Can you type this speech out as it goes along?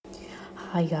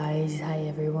Hi guys, hi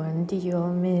everyone. Do you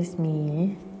all miss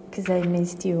me? Because I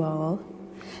missed you all.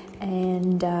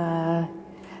 And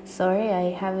sorry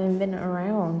I haven't been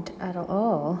around at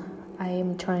all. I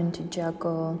am trying to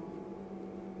juggle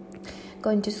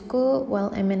going to school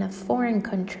while I'm in a foreign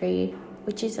country,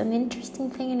 which is an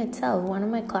interesting thing in itself. One of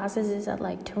my classes is at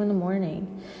like 2 in the morning.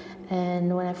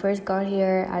 And when I first got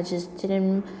here,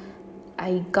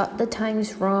 I got the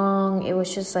times wrong. It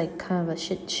was just like kind of a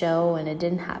shit show, and it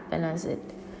didn't happen as I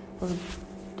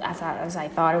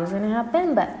thought it was gonna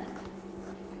happen. But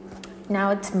now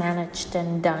it's managed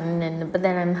and done. But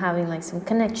then I'm having like some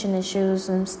connection issues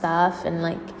and stuff, and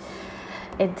like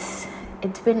it's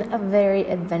been a very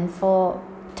eventful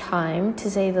time to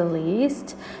say the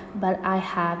least. But I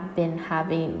have been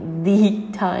having the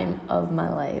time of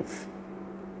my life.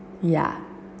 Yeah,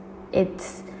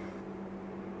 it's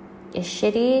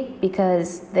shitty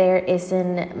because there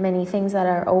isn't many things that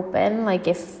are open. Like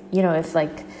if the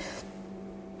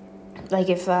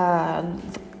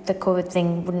COVID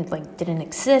thing didn't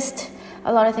exist,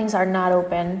 a lot of things are not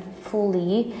open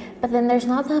fully. But then there's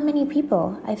not that many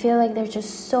people. I feel like they're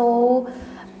just so.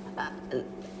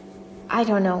 I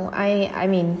don't know. I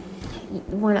mean,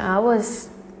 when I was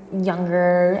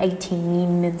younger,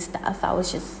 18 and stuff, I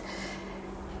was just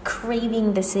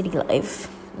craving the city life.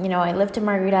 You know, I lived in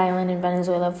Margarita Island in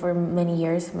Venezuela for many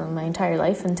years, my entire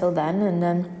life until then, and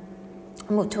then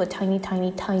I moved to a tiny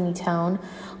town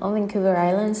on Vancouver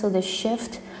Island, so the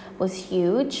shift was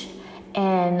huge,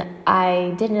 and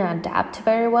I didn't adapt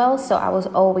very well, so I was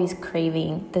always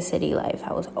craving the city life.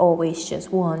 I was always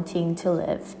just wanting to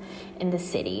live in the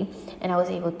city, and I was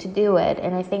able to do it.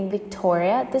 And I think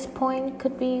Victoria at this point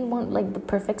could be the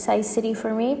perfect size city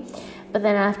for me. But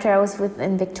then after I was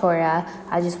in Victoria,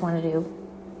 I just wanted to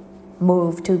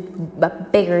move to a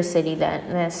bigger city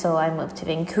then, so I moved to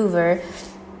Vancouver.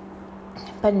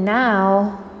 But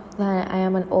now that I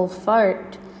am an old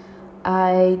fart,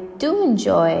 I do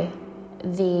enjoy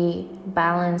the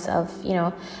balance of,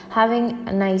 having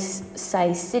a nice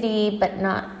size city, but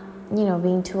not,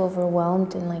 being too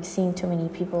overwhelmed and seeing too many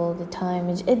people all the time.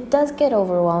 It does get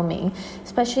overwhelming,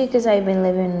 especially because I've been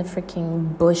living in the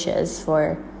freaking bushes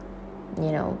for,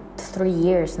 3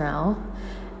 years now.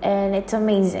 And it's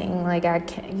amazing.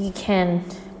 You can,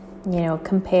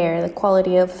 compare the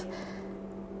quality of,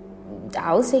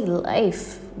 I would say,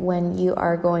 life when you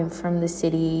are going from a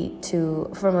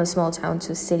small town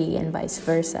to a city and vice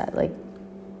versa.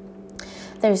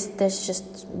 There's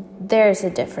a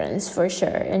difference for sure.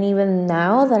 And even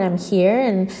now that I'm here,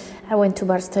 and I went to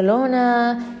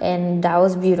Barcelona, and that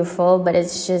was beautiful, but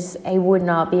it's just, it would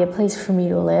not be a place for me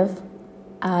to live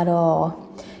at all.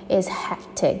 It's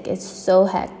hectic. It's so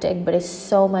hectic, but it's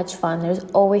so much fun. There's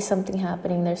always something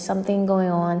happening. There's something going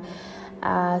on.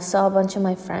 Saw a bunch of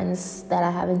my friends that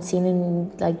I haven't seen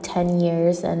in 10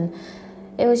 years, and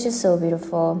it was just so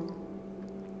beautiful.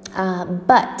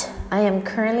 But I am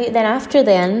currently, after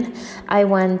I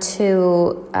went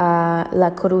to La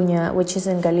Coruña, which is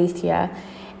in Galicia,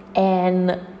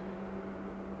 and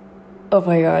oh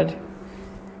my God,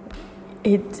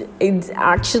 it's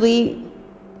actually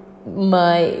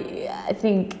my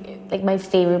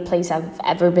favorite place I've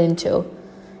ever been to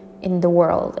in the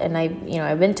world. And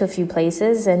I've been to a few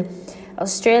places, and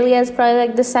Australia is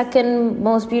probably the second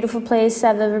most beautiful place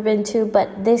I've ever been to,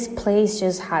 but this place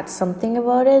just had something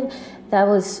about it that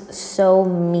was so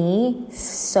me,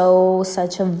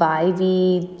 such a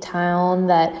vibey town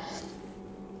that,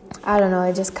 I don't know,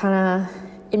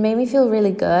 it made me feel really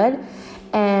good.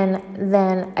 And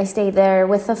then I stayed there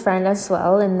with a friend as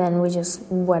well, and then we just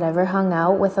hung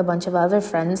out with a bunch of other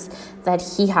friends that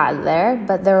he had there,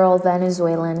 but they're all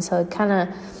Venezuelan, so it kind of.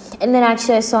 And then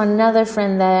actually I saw another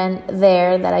friend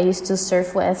there that I used to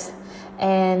surf with,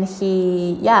 and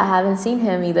I haven't seen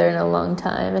him either in a long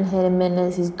time, and him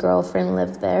and his girlfriend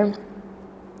lived there.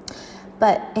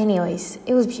 But anyways,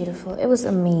 it was beautiful. It was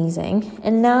amazing.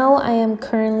 And now I am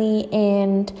currently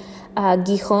in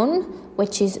Gijón,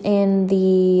 which is in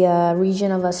the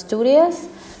region of Asturias.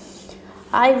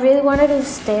 I really wanted to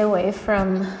stay away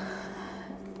from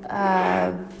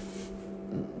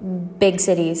big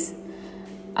cities.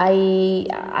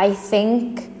 I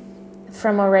think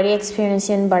from already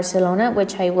experiencing Barcelona,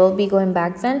 which I will be going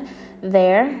back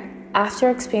after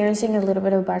experiencing a little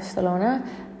bit of Barcelona,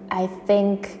 I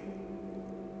think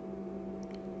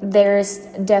there's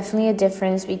definitely a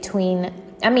difference between,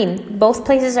 all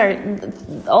places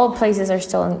are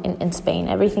still in Spain.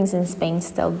 Everything's in Spain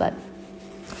still, but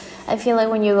I feel like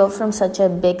when you go from such a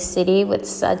big city with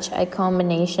such a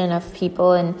combination of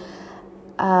people and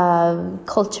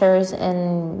cultures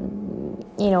and,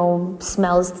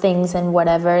 smells, things and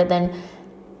whatever, then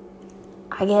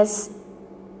I guess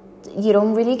you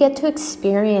don't really get to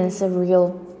experience a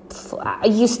real,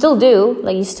 you still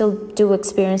do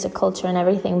experience a culture and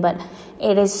everything, but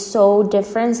it is so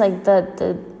different. Like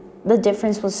the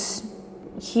difference was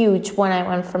huge when I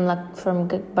went from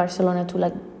Barcelona to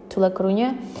La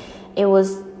Coruña. It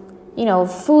was,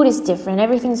 food is different.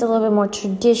 Everything's a little bit more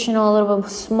traditional, a little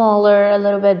bit smaller, a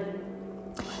little bit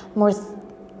more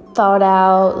thought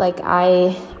out. Like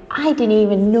I didn't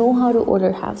even know how to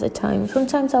order half the time.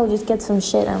 Sometimes I'll just get some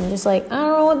shit and I'm just like, I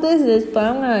don't know what this is, but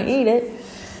I'm gonna eat it.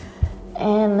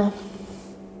 And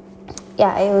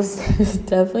yeah, it was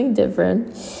definitely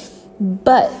different.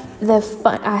 But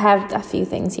I have a few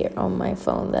things here on my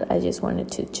phone that I just wanted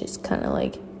to just kind of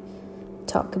like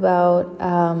talk about.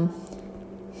 And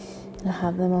I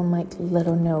have them on my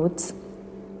little notes.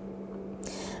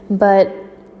 But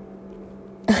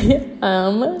right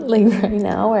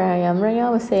now, where I am right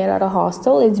now, I stay at a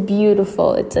hostel. It's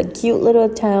beautiful. It's a cute little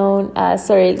town.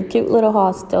 Cute little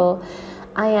hostel.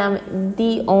 I am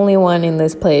the only one in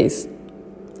this place.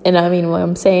 And I mean, what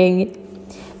I'm saying,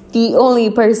 the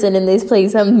only person in this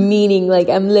place, I'm meaning, like,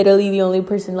 I'm literally the only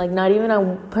person, like, not even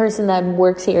a person that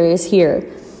works here is here.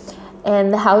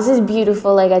 And the house is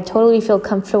beautiful. Like, I totally feel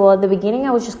comfortable. At the beginning,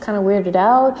 I was just kind of weirded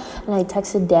out. And I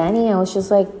texted Danny. I was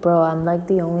just like, bro, I'm, like,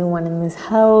 the only one in this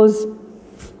house.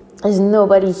 There's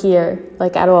nobody here,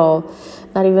 like, at all.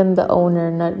 Not even the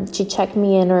owner. She checked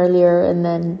me in earlier. And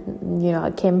then,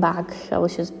 I came back. I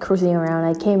was just cruising around.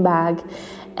 I came back.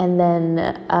 And then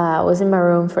I was in my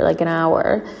room for, like, an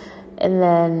hour. And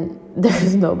then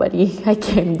there's nobody. I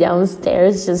came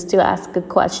downstairs just to ask a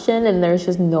question. And there's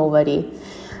just nobody.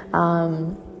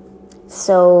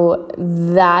 So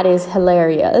that is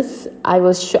hilarious. I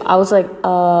was like,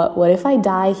 what if I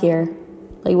die here?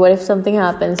 Like, what if something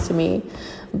happens to me?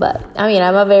 But I mean,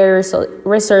 I'm a very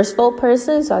resourceful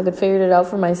person, so I could figure it out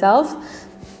for myself.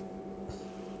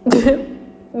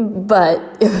 But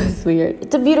it was weird.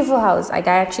 It's a beautiful house. Like,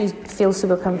 I actually feel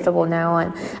super comfortable now,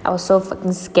 and I was so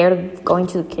fucking scared of going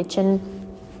to the kitchen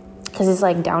because it's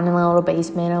like down in a little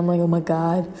basement. I'm like, oh my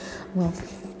god,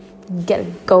 a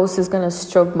ghost is gonna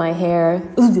stroke my hair.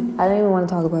 I don't even want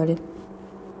to talk about it.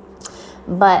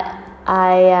 But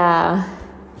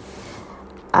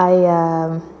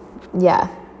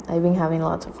I've been having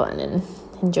lots of fun and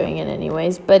enjoying it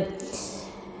anyways. But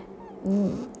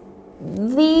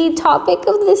the topic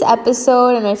of this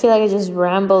episode, and I feel like I just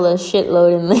rambled a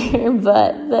shitload in there,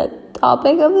 but the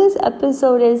topic of this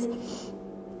episode is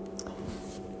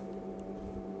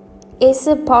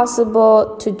it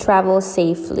possible to travel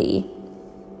safely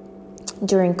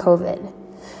during COVID?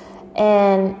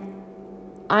 And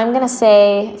I'm going to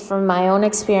say, from my own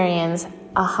experience,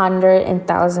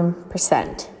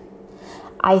 100,000%.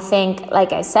 I think,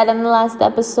 like I said in the last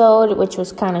episode, which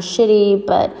was kind of shitty,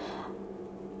 but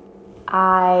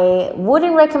I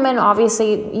wouldn't recommend,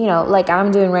 obviously, like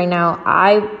I'm doing right now.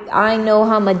 I know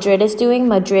how Madrid is doing.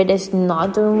 Madrid is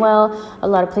not doing well. A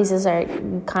lot of places are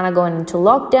kind of going into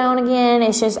lockdown again.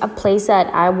 It's just a place that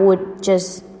I would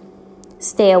just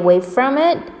stay away from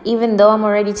it, even though I'm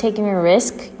already taking a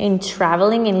risk in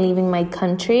traveling and leaving my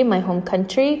country, my home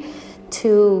country,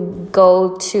 to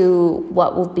go to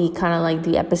what will be kind of like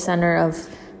the epicenter of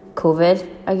COVID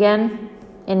again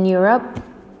in Europe.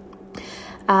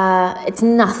 It's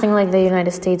nothing like the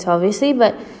United States, obviously,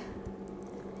 but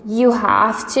you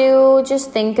have to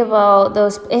just think about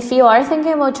those. If you are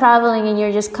thinking about traveling and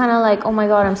you're just kind of like, oh my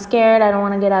God, I'm scared, I don't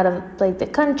want to get out of like the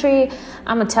country,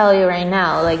 I'm going to tell you right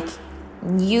now, like,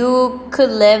 you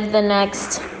could live the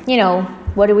next,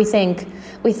 what do we think?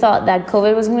 We thought that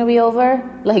COVID was going to be over,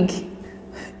 like,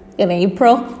 in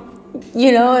April,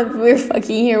 if we're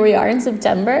fucking here, we are in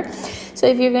September. So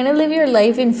if you're going to live your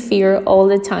life in fear all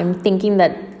the time, thinking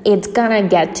that it's going to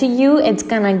get to you, it's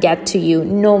going to get to you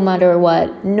no matter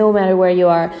what, no matter where you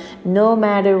are, no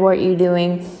matter what you're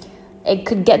doing. It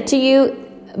could get to you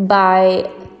by,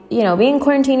 being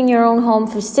quarantined in your own home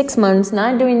for 6 months,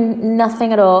 not doing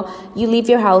nothing at all. You leave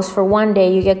your house for one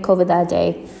day, you get COVID that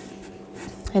day,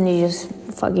 and you just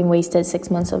fucking wasted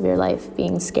 6 months of your life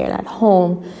being scared at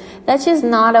home. That's just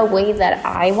not a way that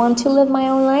I want to live my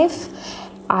own life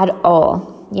at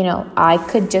all. I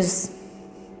could just,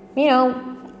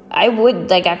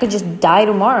 I could just die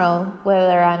tomorrow,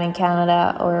 whether I'm in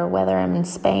Canada or whether I'm in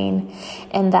Spain.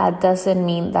 And that doesn't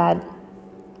mean that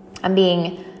I'm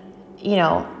being,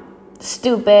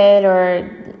 stupid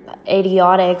or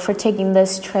idiotic for taking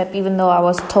this trip, even though I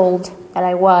was told that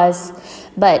I was.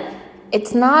 But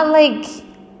it's not like,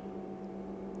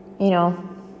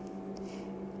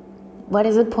 what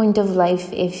is the point of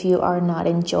life if you are not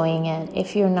enjoying it,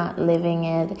 if you're not living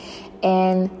it?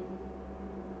 And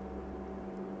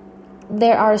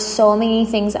there are so many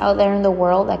things out there in the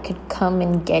world that could come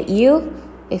and get you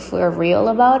if we're real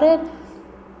about it,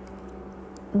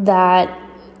 that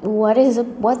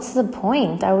what's the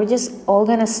point? Are we just all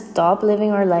gonna stop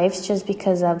living our lives just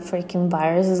because a freaking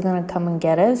virus is gonna come and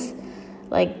get us?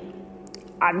 Like,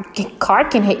 a car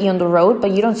can hit you on the road,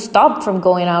 but you don't stop from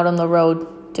going out on the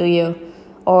road, do you?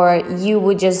 Or you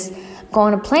would just go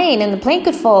on a plane and the plane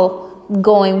could fall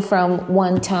going from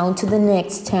one town to the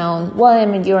next town. Well, I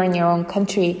mean, you're in your own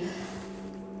country.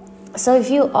 So if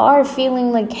you are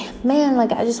feeling like, man,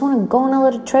 like I just want to go on a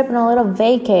little trip and a little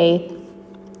vacay,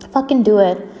 fucking do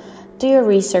it. Do your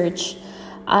research.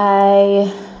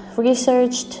 I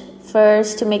researched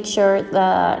first to make sure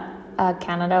that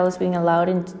Canada was being allowed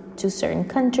into certain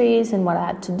countries and what I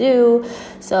had to do.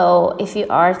 So if you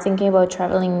are thinking about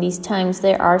traveling these times,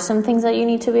 there are some things that you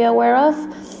need to be aware of.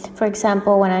 For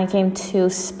example, when I came to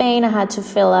Spain, I had to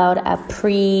fill out a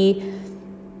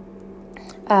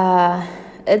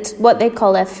it's what they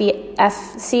call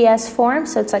FCS form.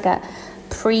 So it's like a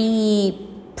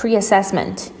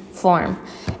pre-assessment form.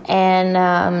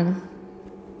 And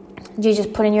you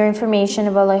just put in your information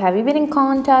about, like, have you been in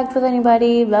contact with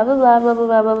anybody, blah, blah, blah, blah, blah,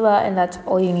 blah, blah, blah, and that's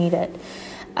all you needed.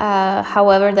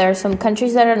 However, there are some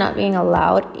countries that are not being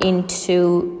allowed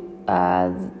into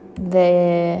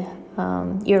the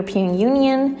European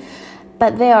Union,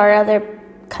 but there are other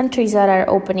countries that are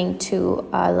opening to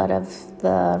a lot of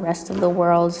the rest of the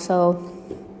world. So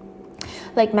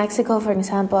like Mexico, for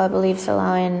example, I believe is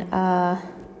allowing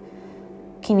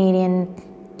Canadian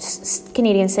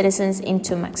citizens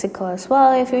into Mexico as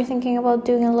well, if you're thinking about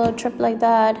doing a little trip like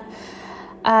that.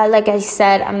 Like I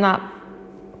said, I'm not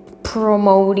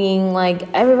promoting like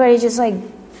everybody just like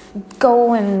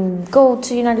go to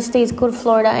the United States, go to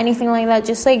Florida, anything like that.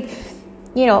 Just like,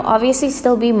 you know, obviously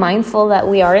still be mindful that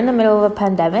we are in the middle of a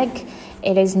pandemic.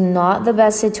 It is not the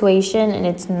best situation, and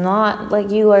it's not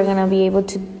like you are gonna be able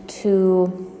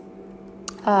to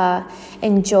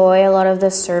enjoy a lot of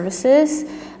the services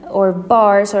or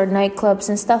bars or nightclubs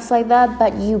and stuff like that,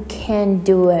 but you can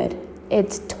do it.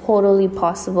 It's totally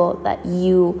possible that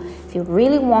you, if you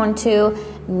really want to,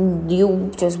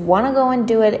 you just want to go and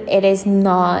do it. It is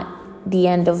not the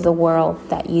end of the world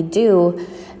that you do,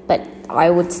 but I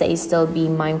would say still be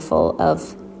mindful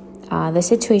of the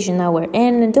situation that we're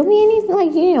in, and don't be anything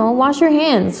like, you know, wash your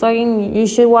hands. Fucking, you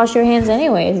should wash your hands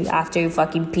anyways after you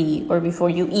fucking pee, or before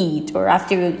you eat, or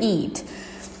after you eat,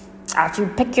 after you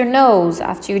pick your nose,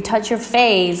 after you touch your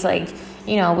face. Like,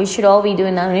 you know, we should all be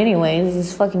doing that anyways.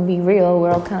 Just fucking be real.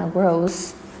 We're all kind of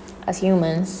gross as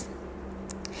humans.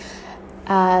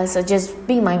 So just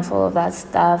be mindful of that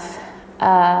stuff.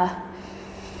 But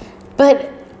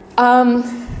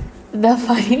the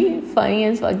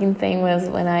funniest fucking thing was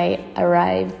when I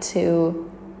arrived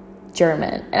to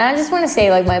German. And I just want to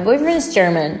say, like, my boyfriend's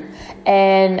German.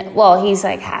 And, well, he's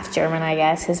like half German, I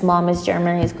guess. His mom is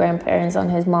German. His grandparents on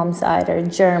his mom's side are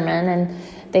German. And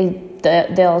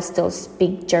they all still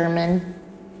speak German.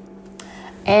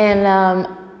 And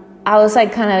I was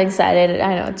like kind of excited,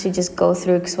 I know, to just go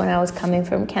through, because when I was coming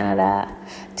from Canada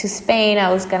to Spain,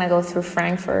 I was gonna go through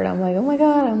Frankfurt. I'm like, oh my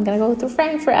god, I'm gonna go through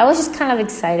Frankfurt. I was just kind of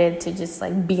excited to just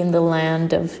like be in the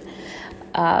land of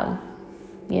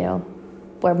you know,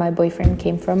 where my boyfriend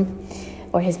came from,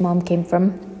 or his mom came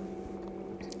from.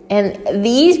 And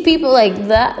these people, like,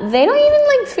 that, they don't even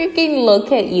like freaking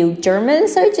look at you.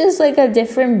 Germans are just like a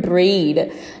different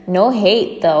breed. No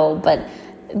hate though, but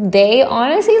they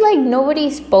honestly, like, nobody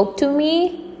spoke to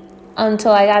me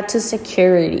until I got to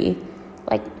security.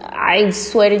 Like, I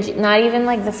swear to you, not even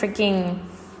like the freaking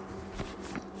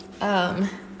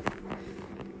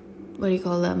what do you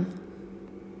call them?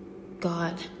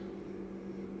 God,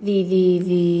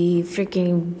 the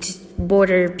freaking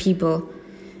border people.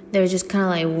 They were just kind of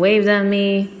like waved at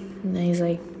me, and then he's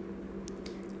like,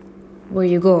 "Where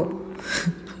you go?"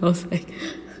 I was like,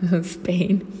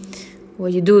 "Spain."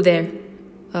 "What you do there?"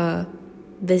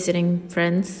 Visiting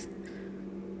friends.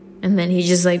 And then he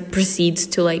just like proceeds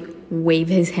to like wave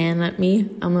his hand at me.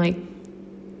 I'm like,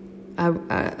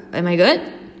 am I good?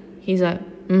 He's like,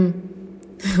 I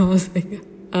was like,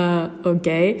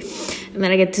 okay. And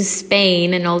then I get to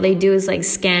Spain, and all they do is like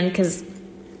scan, because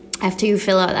after you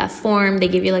fill out that form, they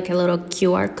give you like a little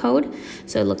QR code.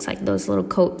 So it looks like those little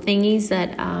code thingies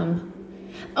that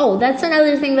oh, that's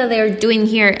another thing that they're doing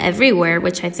here everywhere,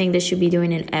 which I think they should be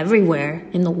doing it everywhere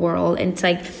in the world. And it's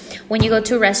like when you go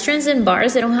to restaurants and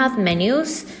bars, they don't have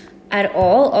menus at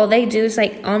all. All they do is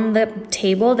like on the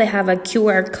table, they have a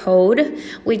QR code,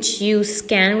 which you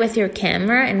scan with your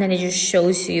camera, and then it just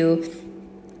shows you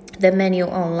the menu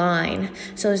online.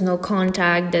 So there's no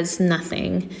contact, there's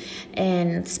nothing.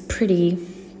 And it's pretty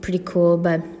pretty cool.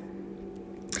 But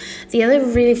the other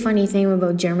really funny thing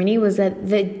about Germany was that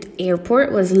the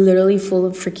airport was literally full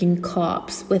of freaking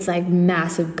cops with like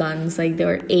massive guns. Like there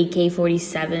were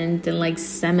AK-47s and like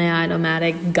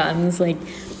semi-automatic guns. Like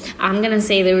I'm gonna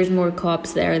say there was more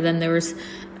cops there than there was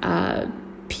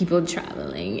people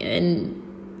traveling, and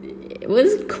it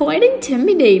was quite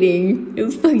intimidating. It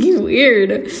was fucking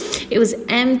weird. It was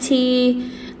empty.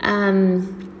 I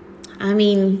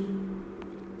mean,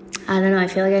 I don't know. I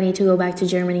feel like I need to go back to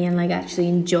Germany and like actually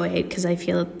enjoy it, because I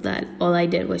feel that all I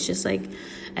did was just like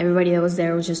everybody that was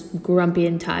there was just grumpy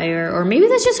and tired. Or maybe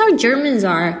that's just how Germans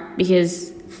are,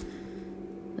 because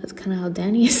that's kind of how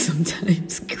Danny is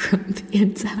sometimes, grumpy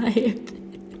and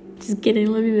tired. Just kidding,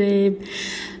 love you, babe.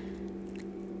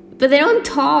 But they don't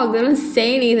talk, they don't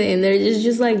say anything. They're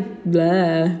just like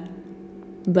blah.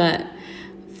 But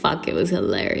fuck, it was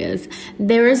hilarious.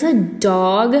 There is a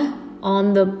dog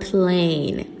on the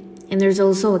plane, and there's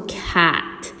also a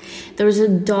cat. There was a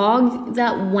dog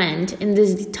that went, and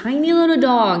this tiny little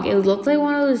dog, it looked like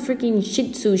one of those freaking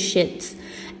Shih Tzu shits.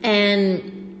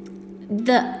 And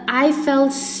I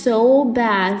felt so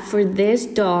bad for this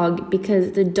dog,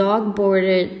 because the dog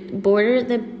boarded.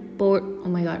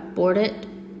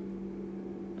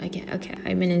 Okay,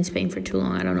 I've been in Spain for too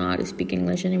long. I don't know how to speak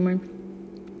English anymore.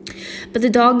 But the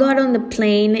dog got on the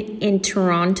plane in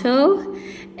Toronto,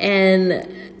 and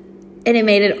it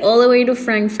made it all the way to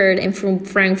Frankfurt, and from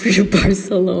Frankfurt to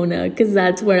Barcelona, because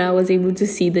that's where I was able to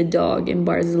see the dog, in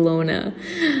Barcelona.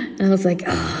 And I was like,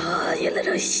 oh, you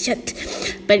little shit.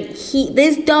 But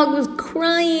this dog was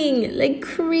crying like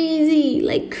crazy.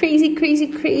 Like crazy.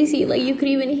 Like you could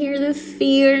even hear the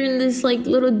fear in this like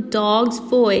little dog's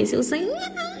voice. It was like,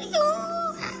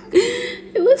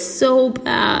 it was so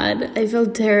bad. I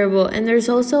felt terrible. And there's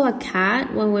also a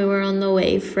cat when we were on the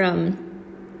way from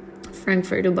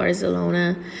Frankfurt to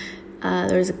Barcelona.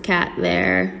 There was a cat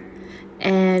there,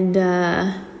 and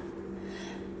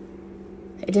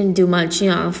it didn't do much.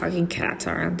 Fucking cats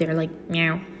are out there like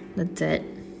meow. That's it.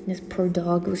 This poor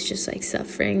dog was just like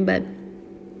suffering, but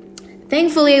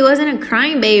thankfully it wasn't a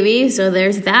crying baby, so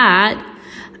there's that.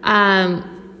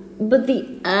 But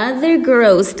the other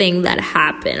gross thing that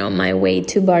happened on my way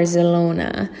to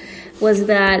Barcelona was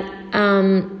that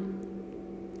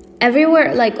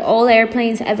everywhere, like all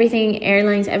airplanes, everything,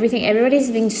 airlines, everything,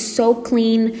 everybody's being so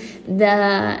clean.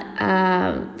 The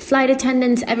flight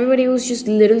attendants, everybody was just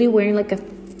literally wearing like a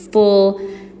full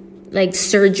like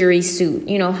surgery suit.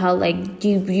 You know how like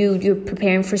you're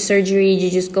preparing for surgery,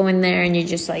 you just go in there and you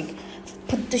just like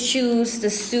put the shoes, the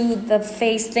suit, the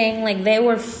face thing, like they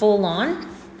were full on.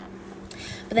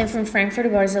 But then from Frankfurt to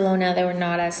Barcelona, they were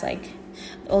not as like,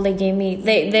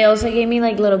 they also gave me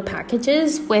like little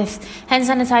packages with hand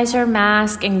sanitizer,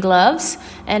 mask, and gloves.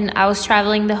 And I was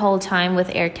traveling the whole time with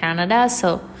Air Canada,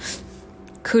 so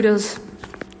kudos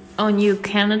on you,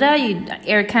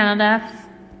 Air Canada.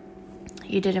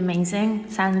 You did amazing.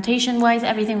 Sanitation-wise,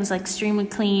 everything was like extremely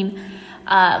clean.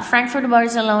 Frankfurt to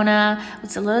Barcelona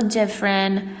was a little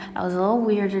different. I was a little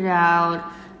weirded out.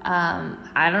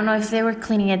 I don't know if they were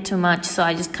cleaning it too much, so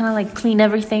I just kind of like cleaned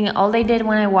everything. All they did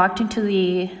when I walked into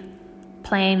the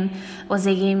plane was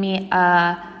they gave me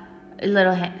a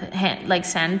little hand like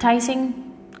sanitizing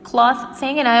cloth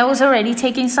thing, and I was already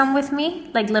taking some with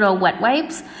me, like little wet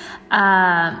wipes.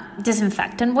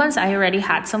 Disinfectant ones, I already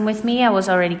had some with me. I was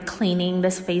already cleaning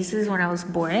the spaces when I was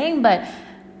boarding, but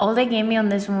all they gave me on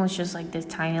this one was just like this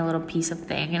tiny little piece of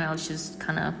thing, and I was just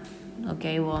kind of,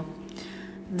 okay, well,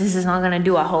 this is not gonna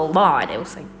do a whole lot. It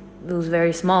was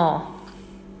very small.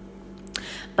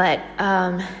 But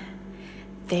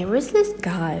there was this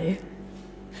guy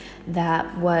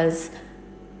that was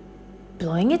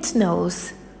blowing its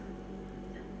nose,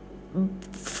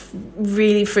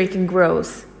 really freaking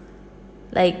gross.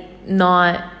 Like,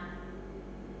 not,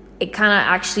 it kind of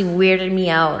actually weirded me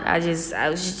out. I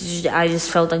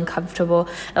just felt uncomfortable.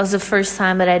 That was the first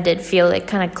time that I did feel it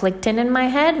kind of clicked in my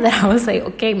head, that I was like,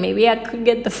 okay, maybe I could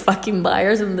get the fucking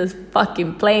virus on this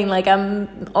fucking plane. Like,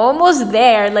 I'm almost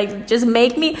there. Like, just at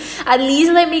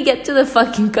least let me get to the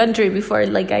fucking country before,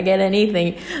 like, I get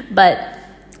anything. But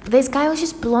this guy was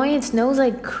just blowing its nose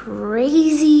like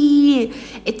crazy.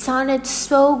 It sounded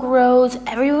so gross.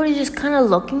 Everybody just kind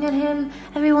of looking at him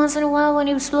every once in a while when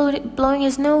he was blowing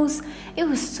his nose. It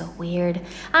was so weird.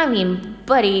 I mean,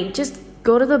 buddy, just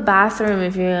go to the bathroom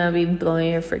if you're gonna be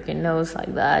blowing your freaking nose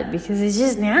like that, because it's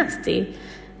just nasty.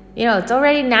 It's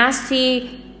already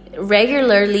nasty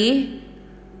regularly.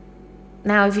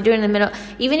 Now, if you do it in the middle,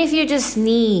 even if you just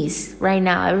sneeze right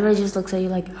now, everybody just looks at you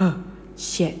like, huh,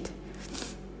 shit.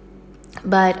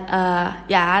 But, yeah,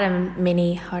 I had a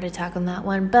mini heart attack on that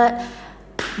one. But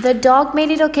The dog made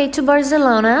it okay to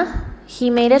Barcelona. He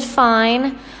made it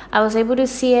fine. I was able to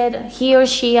see it. He or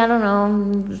she, I don't know.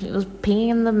 It was peeing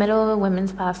in the middle of a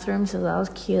women's bathroom, so that was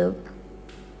cute.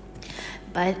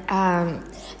 But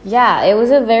yeah, it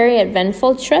was a very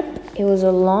eventful trip. It was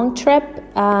a long trip.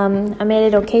 I made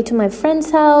it okay to my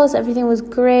friend's house. Everything was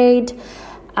great.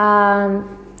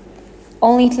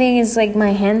 Only thing is, like,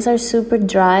 my hands are super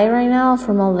dry right now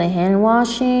from all the hand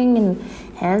washing and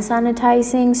hand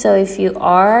sanitizing. So if you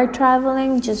are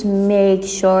traveling, just make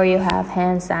sure you have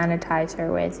hand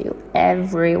sanitizer with you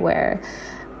everywhere.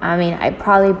 I mean, I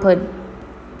probably put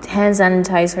hand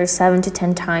sanitizer 7 to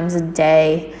 10 times a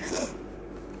day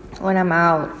when I'm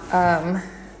out,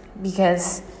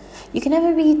 because you can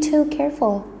never be too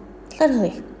careful.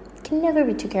 Literally, you can never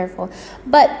be too careful.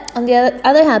 But on the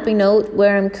other happy note,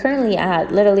 where I'm currently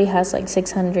at literally has like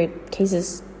 600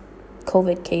 cases,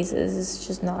 COVID cases. It's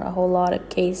just not a whole lot of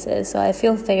cases, so I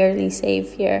feel fairly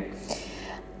safe here.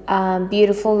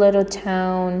 Beautiful little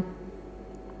town.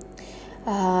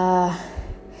 And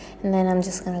then I'm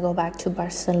just gonna go back to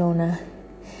Barcelona.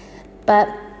 But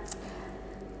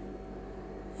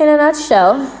in a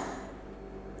nutshell,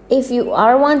 if you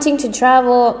are wanting to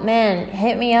travel, man,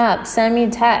 hit me up. Send me a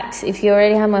text. If you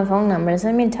already have my phone number,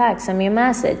 send me a text. Send me a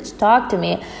message. Talk to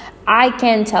me. I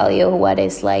can tell you what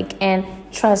it's like. And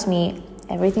trust me,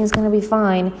 everything's going to be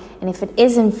fine. And if it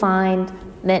isn't fine,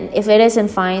 then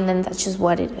that's just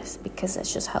what it is. Because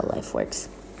that's just how life works.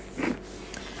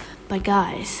 But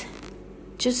guys,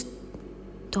 just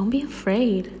don't be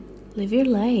afraid. Live your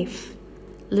life.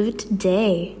 Live it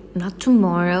today, not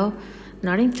tomorrow,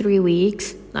 not in 3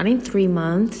 weeks, not in 3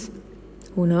 months.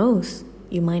 Who knows?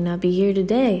 You might not be here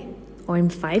today or in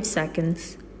 5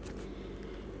 seconds.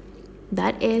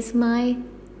 That is my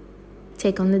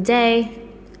take on the day.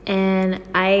 And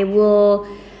I will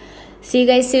see you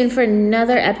guys soon for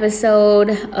another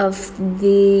episode of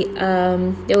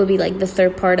it will be like the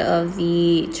third part of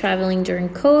the traveling during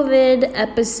COVID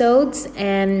episodes.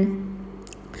 And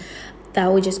that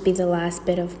would just be the last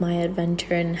bit of my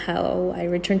adventure and how I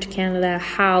returned to Canada,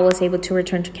 how I was able to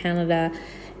return to Canada,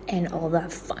 and all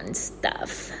that fun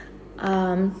stuff.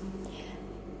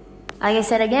 Like I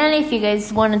said again, if you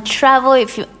guys want to travel,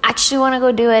 if you actually want to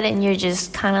go do it, and you're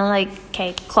just kind of like,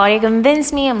 okay, Claudia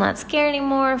convinced me, I'm not scared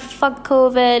anymore, fuck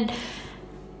COVID,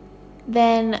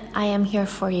 then I am here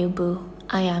for you, boo.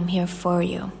 I am here for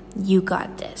you. You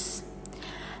got this.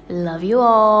 Love you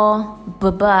all.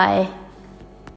 Bye-bye.